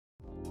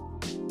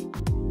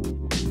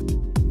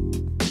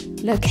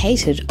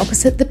Located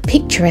opposite the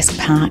picturesque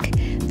park,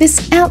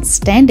 this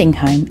outstanding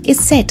home is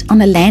set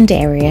on a land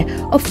area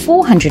of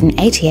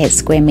 488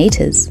 square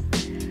metres.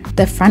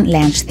 The front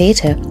lounge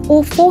theatre,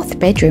 or fourth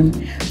bedroom,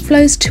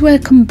 flows to a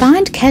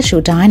combined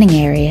casual dining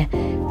area,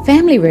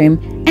 family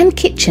room and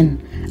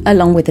kitchen,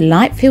 along with a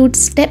light-filled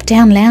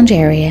step-down lounge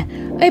area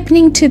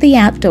opening to the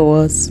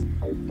outdoors.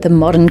 The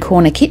modern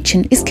corner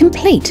kitchen is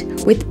complete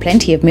with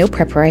plenty of meal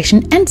preparation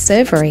and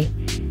servery.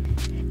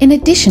 In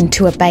addition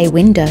to a bay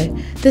window,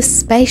 the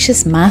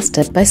spacious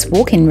master boasts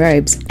walk-in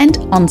robes and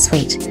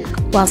ensuite,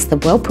 whilst the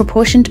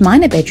well-proportioned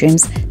minor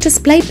bedrooms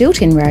display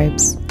built-in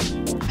robes.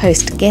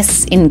 Host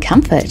guests in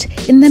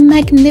comfort in the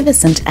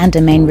magnificent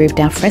under-main roofed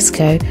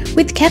alfresco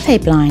with cafe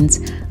blinds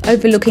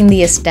overlooking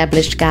the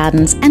established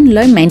gardens and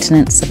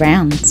low-maintenance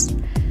surrounds.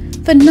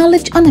 For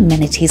knowledge on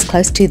amenities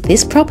close to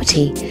this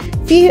property,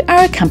 view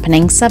our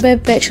accompanying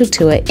suburb virtual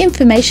tour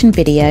information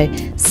video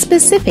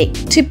specific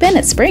to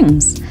Bennett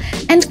Springs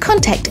and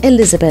contact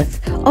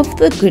Elizabeth of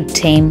the Good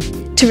Team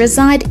to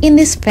reside in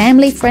this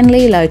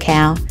family-friendly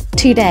locale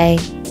today.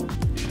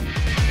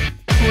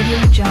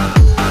 Audio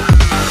Jungle.